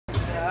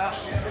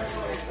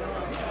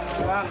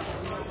If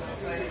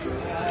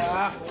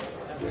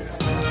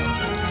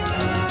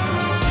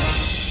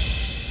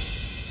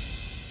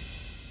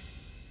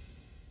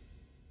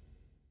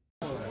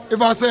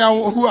I say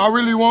who I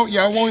really want,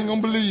 y'all won't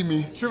gonna believe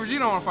me. Sure, you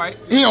don't want to fight.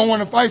 He don't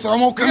want to fight, so I'm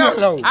gonna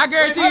Canelo. I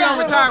guarantee you don't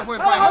retire for a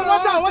fight.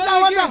 Watch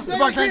out.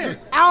 If I can't get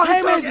Al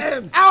Heyman is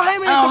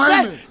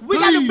the best. We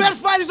got the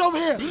best fighters over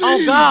here.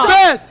 Oh God. The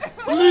best.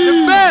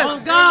 The best. Oh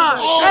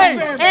God. Hey,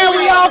 and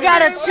we all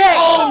got a check.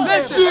 Oh,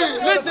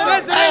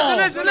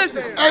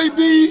 Listen.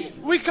 AB.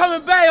 We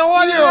coming back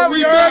on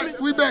We back.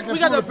 We back. We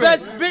got the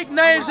best big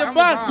names in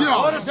boxing.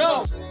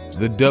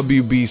 The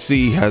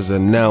WBC has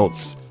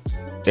announced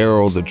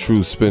Errol the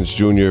True Spence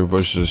Jr.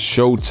 versus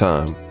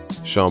Showtime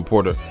Shawn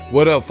Porter.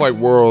 What up, Fight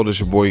World? It's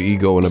your boy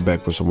Ego in the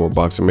back for some more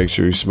boxing. Make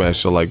sure you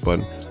smash the like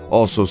button.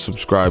 Also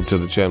subscribe to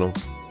the channel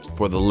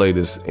for the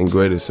latest and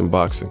greatest in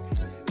boxing.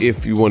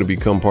 If you want to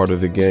become part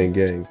of the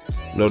gang,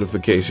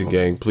 notification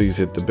gang, please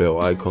hit the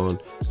bell icon.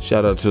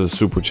 Shout out to the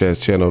Super Chats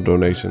channel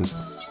donations,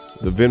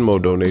 the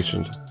Venmo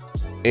donations,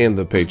 and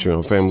the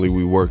Patreon family.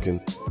 We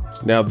working.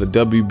 Now the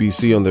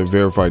WBC on their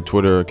verified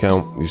Twitter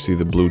account, you see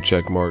the blue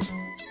check mark.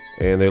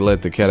 And they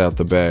let the cat out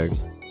the bag.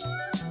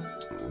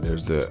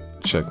 There's the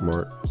check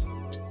mark.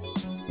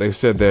 They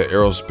said that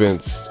Errol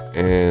Spence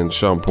and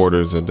Shawn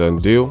Porter is a done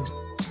deal.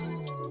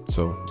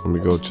 So let me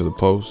go to the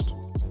post.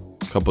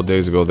 A couple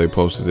days ago they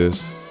posted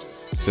this.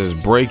 It says,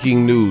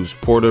 breaking news,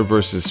 Porter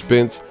versus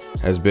Spence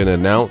has been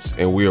announced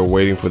and we are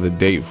waiting for the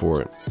date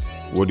for it.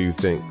 What do you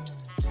think?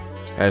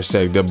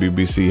 Hashtag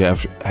WBC,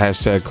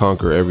 hashtag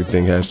conquer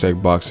everything, hashtag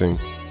boxing,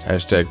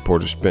 hashtag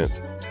Porter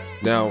Spence.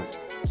 Now,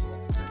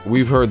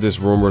 we've heard this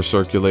rumor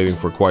circulating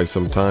for quite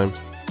some time,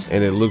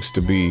 and it looks to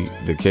be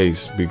the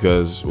case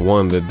because,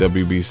 one, the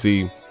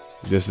WBC,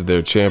 this is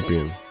their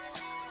champion.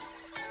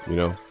 You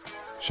know,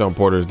 Shawn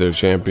Porter is their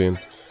champion,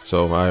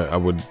 so I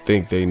would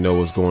think they know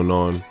what's going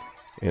on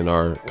and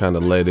are kind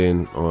of let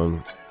in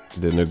on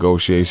the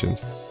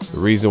negotiations. The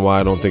reason why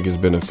I don't think it's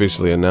been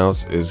officially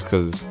announced is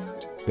because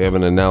they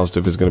haven't announced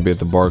if it's going to be at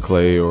the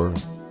Barclay or,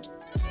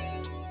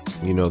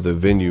 you know, the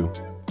venue,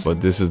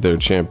 but this is their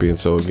champion,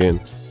 so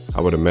again, I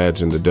would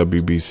imagine the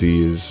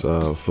WBC is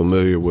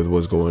familiar with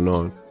what's going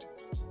on.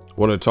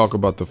 Want to talk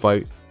about the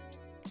fight?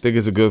 I think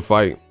it's a good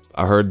fight.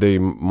 I heard they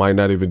might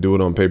not even do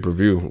it on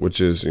pay-per-view, which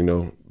is, you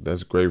know,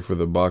 that's great for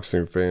the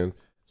boxing fan,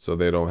 so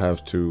they don't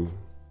have to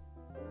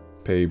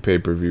pay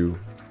pay-per-view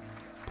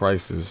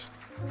prices.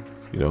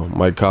 You know,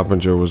 Mike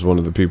Coppinger was one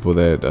of the people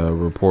that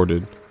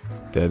reported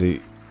that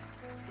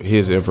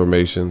his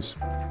information's,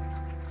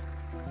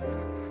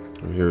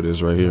 here it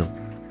is right here.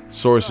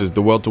 Sources,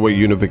 the welterweight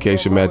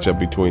unification matchup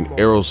between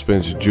Errol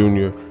Spence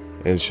Jr.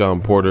 and Shawn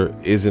Porter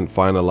isn't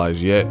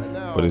finalized yet,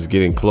 but it's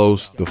getting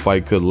close. The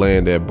fight could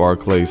land at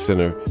Barclays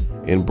Center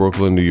in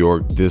Brooklyn, New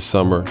York this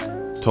summer.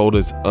 Told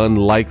it's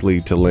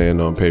unlikely to land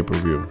on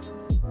pay-per-view.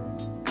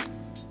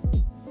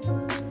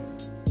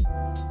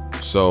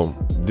 So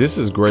this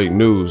is great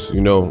news.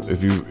 You know,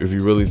 if you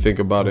really think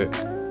about it,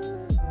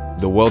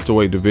 the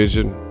welterweight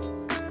division,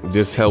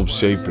 this helps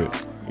shape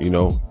it. You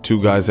know,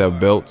 two guys have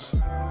belts,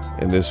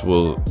 and this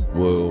will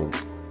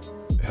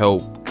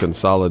help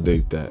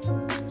consolidate that.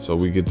 So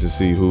we get to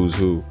see who's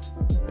who.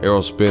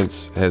 Errol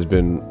Spence has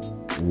been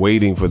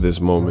waiting for this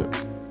moment.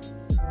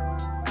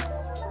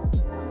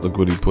 Look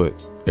what he put.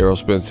 Errol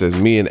Spence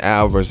says, me and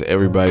Al versus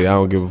everybody. I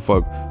don't give a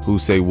fuck who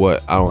say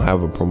what. I don't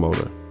have a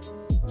promoter.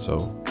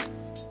 So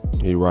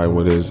he riding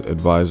with his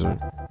advisor.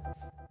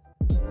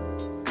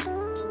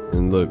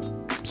 And look,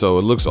 so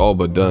it looks all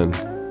but done.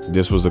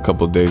 This was a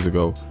couple days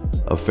ago.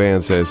 A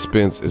fan says,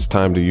 Spence, it's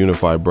time to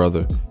unify,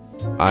 brother.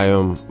 I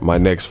am my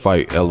next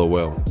fight,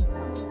 LOL.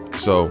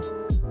 So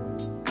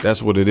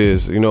that's what it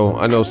is. You know,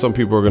 I know some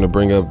people are going to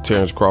bring up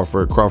Terrence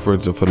Crawford.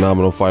 Crawford's a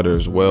phenomenal fighter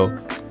as well,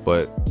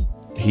 but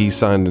he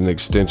signed an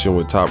extension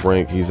with Top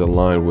Rank. He's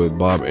aligned with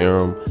Bob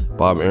Arum.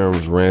 Bob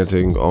Arum's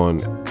ranting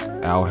on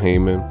Al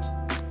Heyman.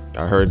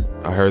 I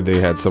heard they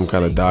had some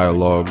kind of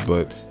dialogue,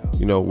 but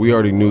you know, we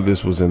already knew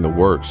this was in the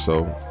works,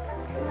 so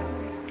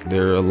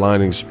they're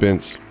aligning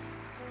Spence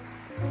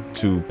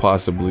to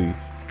possibly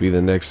be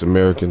the next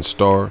American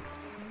star,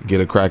 get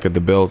a crack at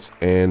the belts,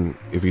 and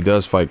if he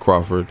does fight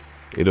Crawford,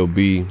 he'll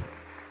be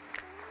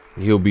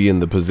in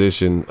the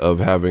position of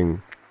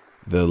having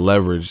the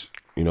leverage.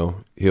 You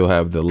know, he'll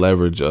have the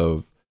leverage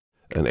of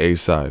an A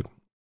side.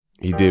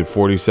 He did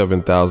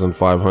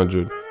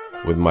 47,500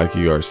 with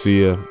Mikey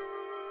Garcia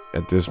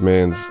at this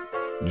man's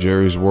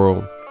Jerry's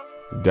World,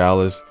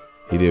 Dallas.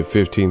 He did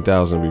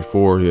 15,000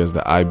 before. He has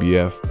the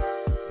IBF.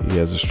 He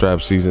has a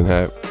strap season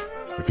hat.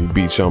 If he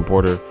beats Shawn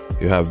Porter,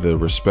 he'll have the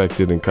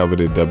respected and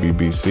coveted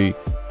WBC.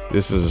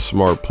 This is a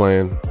smart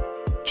plan.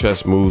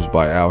 Chess moves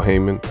by Al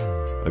Heyman.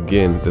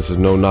 Again, this is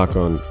no knock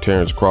on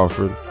Terrence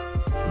Crawford,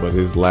 but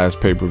his last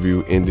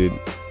pay-per-view ended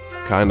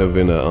kind of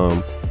in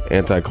a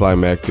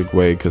anticlimactic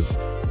way because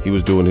he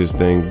was doing his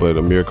thing, but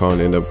Amir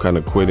Khan ended up kind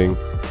of quitting.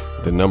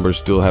 The numbers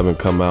still haven't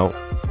come out.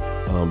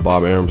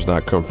 Bob Arum's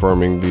not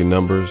confirming the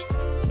numbers,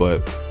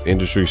 but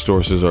industry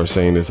sources are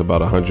saying it's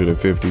about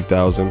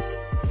 150,000.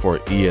 for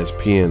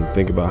ESPN.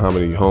 Think about how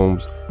many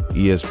homes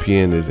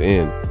ESPN is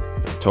in.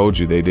 I told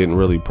you they didn't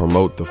really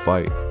promote the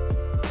fight.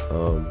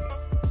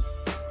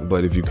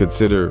 But if you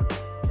consider,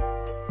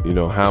 you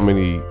know, how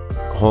many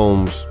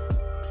homes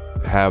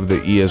have the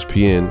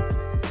ESPN,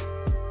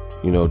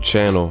 you know,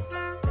 channel,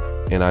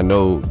 and I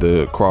know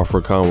the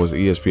Crawford Con was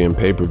ESPN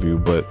pay-per-view,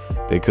 but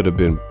they could have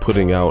been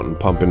putting out and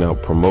pumping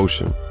out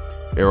promotion.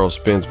 Errol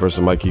Spence versus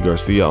Mikey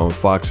Garcia on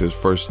Fox's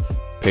first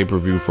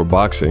pay-per-view for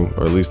boxing,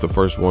 or at least the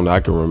first one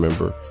I can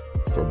remember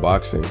for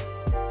boxing,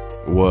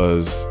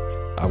 was,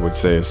 I would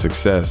say, a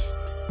success.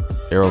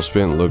 Errol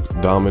Spence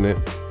looked dominant.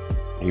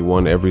 He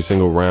won every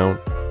single round.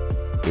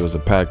 It was a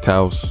packed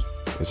house.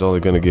 It's only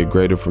going to get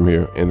greater from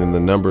here. And then the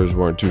numbers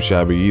weren't too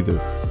shabby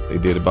either. They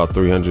did about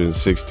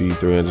 360,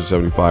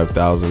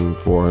 375,000,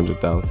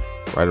 400,000,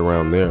 right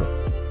around there.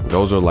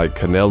 Those are like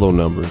Canelo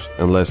numbers,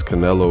 unless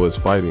Canelo is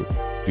fighting.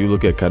 If you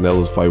look at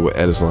Canelo's fight with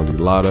Edison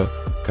Lara,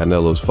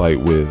 Canelo's fight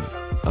with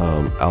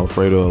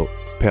Alfredo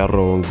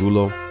Perro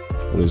Angulo,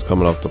 when he was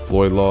coming off the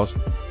Floyd loss,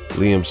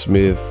 Liam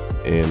Smith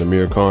and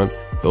Amir Khan,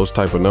 those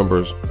type of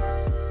numbers,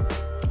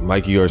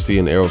 Mikey Garcia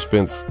and Errol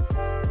Spence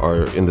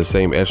are in the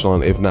same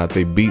echelon. If not,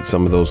 they beat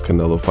some of those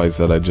Canelo fights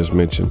that I just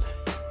mentioned.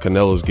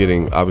 Canelo's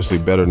getting obviously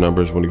better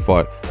numbers when he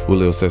fought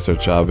Julio Cesar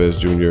Chavez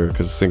Jr.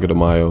 because Cinco de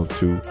Mayo,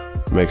 2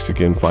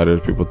 Mexican fighters.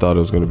 People thought it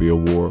was going to be a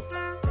war.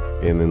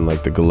 And then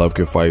like the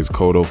Golovkin fights,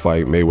 Cotto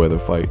fight, Mayweather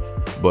fight.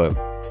 But,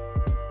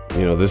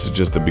 you know, this is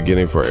just the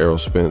beginning for Errol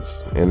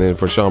Spence. And then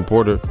for Shawn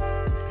Porter,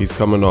 he's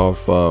coming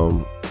off,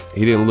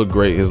 he didn't look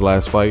great his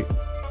last fight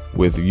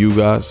with you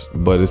guys,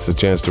 but it's a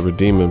chance to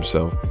redeem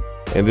himself.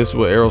 And this is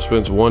what Errol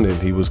Spence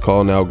wanted. He was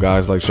calling out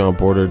guys like Shawn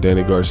Porter,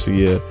 Danny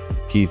Garcia,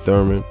 Keith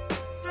Thurman.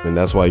 And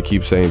that's why he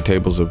keeps saying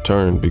tables have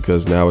turned,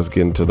 because now it's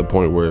getting to the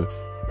point where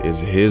it's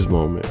his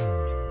moment.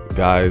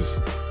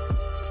 Guys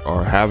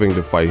are having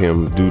to fight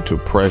him due to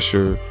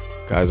pressure.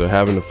 Guys are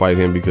having to fight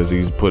him because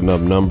he's putting up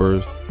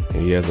numbers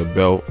and he has a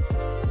belt.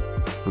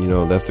 You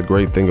know, that's the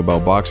great thing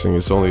about boxing.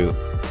 It's only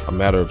a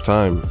matter of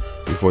time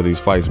before these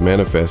fights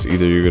manifest.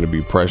 Either you're going to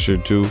be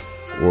pressured to,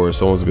 or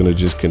someone's going to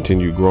just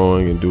continue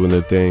growing and doing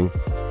their thing,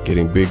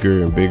 getting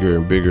bigger and bigger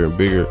and bigger and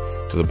bigger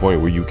to the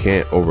point where you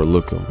can't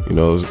overlook them. You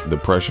know, the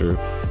pressure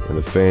and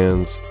the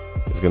fans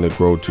is going to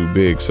grow too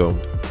big. So,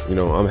 you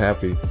know, I'm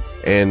happy.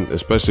 And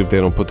especially if they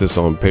don't put this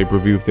on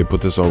pay-per-view, if they put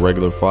this on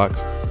regular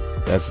Fox,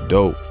 that's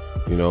dope.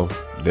 You know,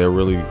 they're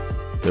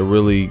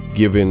really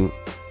giving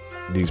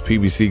these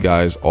PBC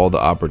guys all the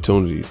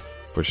opportunities.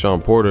 For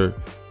Shawn Porter,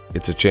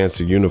 it's a chance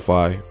to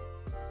unify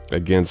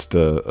against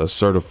a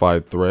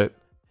certified threat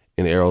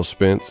in Errol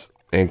Spence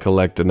and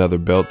collect another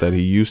belt that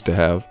he used to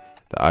have,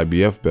 the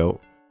IBF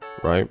belt,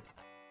 right?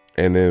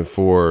 And then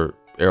for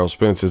Errol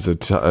Spence,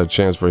 it's a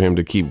chance for him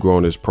to keep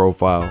growing his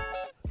profile,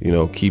 you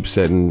know, keep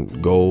setting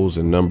goals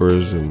and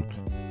numbers and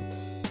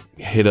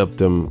hit up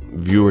them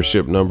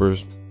viewership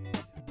numbers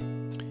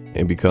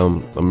and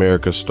become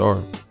America's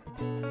star.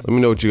 Let me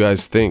know what you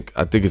guys think.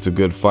 I think it's a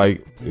good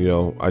fight. You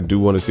know, I do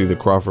want to see the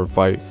Crawford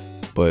fight,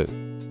 but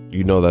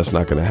you know that's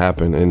not going to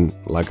happen. And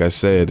like I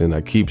said, and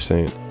I keep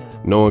saying,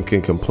 no one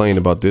can complain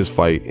about this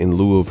fight in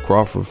lieu of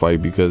Crawford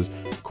fight, because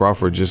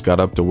Crawford just got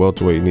up to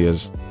welterweight and he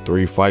has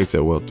 3 fights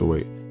at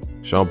welterweight.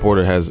 Shawn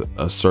Porter has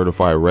a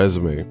certified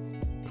resume.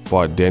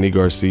 Fought Danny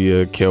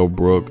Garcia, Kell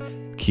Brook,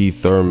 Keith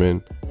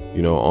Thurman,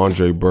 you know,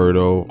 Andre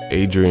Berto,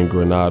 Adrian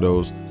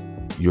Granados,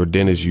 your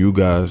Dennis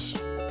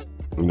Ugas.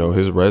 You know,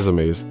 his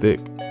resume is thick.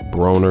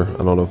 Broner,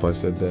 I don't know if I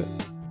said that.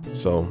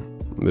 So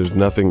there's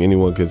nothing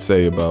anyone could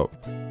say about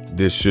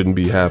this shouldn't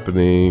be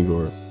happening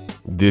or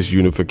this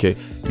unification.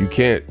 You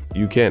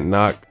can't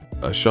knock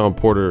a Shawn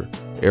Porter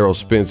Errol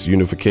Spence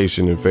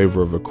unification in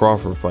favor of a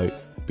Crawford fight,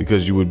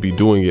 because you would be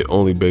doing it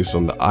only based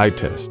on the eye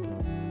test,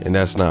 and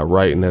that's not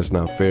right and that's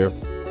not fair.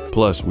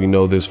 Plus, we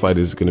know this fight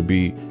is going to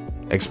be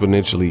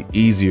exponentially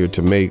easier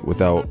to make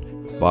without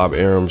Bob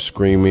Arum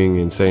screaming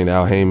and saying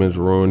Al Heyman's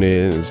ruining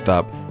it and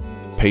stop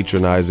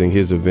patronizing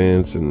his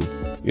events. And,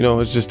 you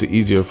know, it's just an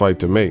easier fight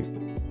to make.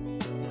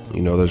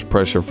 You know, there's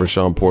pressure for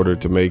Shawn Porter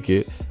to make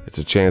it. It's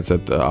a chance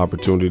at the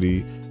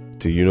opportunity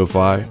to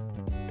unify,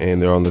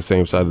 and they're on the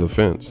same side of the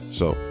fence.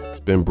 So it's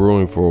been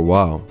brewing for a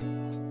while.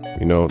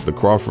 You know, the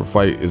Crawford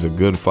fight is a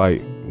good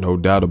fight, no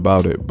doubt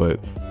about it, but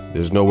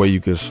there's no way you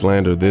can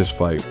slander this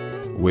fight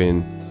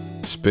when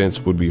Spence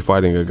would be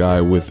fighting a guy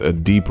with a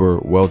deeper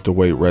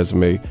welterweight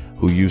resume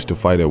who used to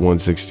fight at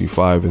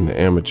 165 in the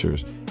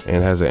amateurs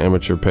and has an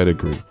amateur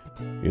pedigree,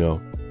 you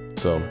know.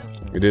 So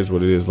it is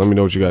what it is. Let me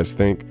know what you guys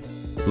think.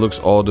 It looks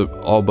all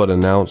but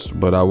announced,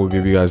 but I will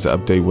give you guys an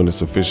update when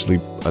it's officially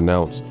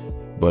announced.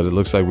 But it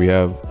looks like we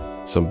have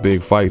some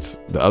big fights.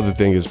 The other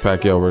thing is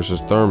Pacquiao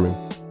versus Thurman.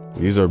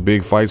 These are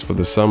big fights for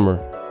the summer.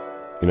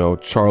 You know,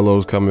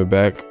 Charlo's coming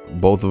back.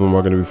 Both of them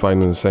are going to be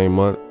fighting in the same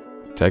month.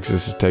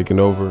 Texas is taking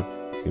over.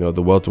 You know,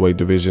 the welterweight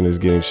division is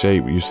getting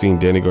shape. You've seen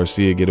Danny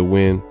Garcia get a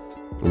win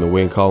in the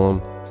win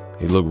column.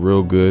 He looked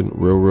real good,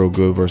 real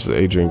good versus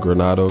Adrian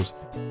Granados.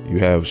 You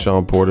have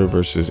Shawn Porter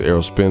versus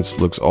Errol Spence,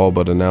 looks all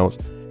but announced.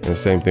 And the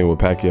same thing with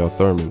Pacquiao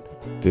Thurman.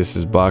 This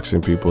is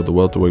boxing, people. The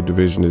welterweight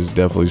division is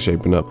definitely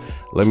shaping up.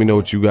 Let me know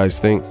what you guys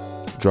think.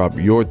 Drop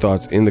your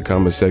thoughts in the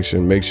comment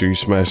section. Make sure you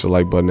smash the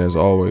like button as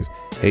always.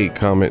 Hate,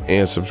 comment,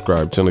 and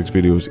subscribe. Till next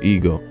video is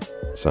Ego.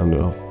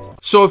 Signing off.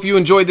 So if you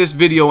enjoyed this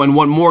video and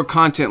want more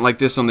content like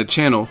this on the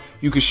channel,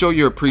 you can show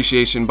your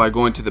appreciation by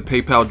going to the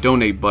PayPal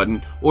donate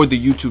button or the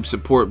YouTube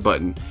support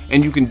button,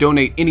 and you can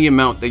donate any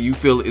amount that you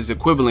feel is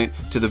equivalent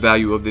to the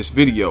value of this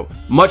video.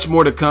 Much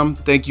more to come.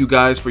 Thank you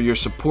guys for your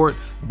support.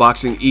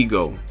 Boxing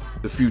Ego,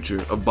 the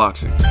future of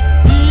boxing.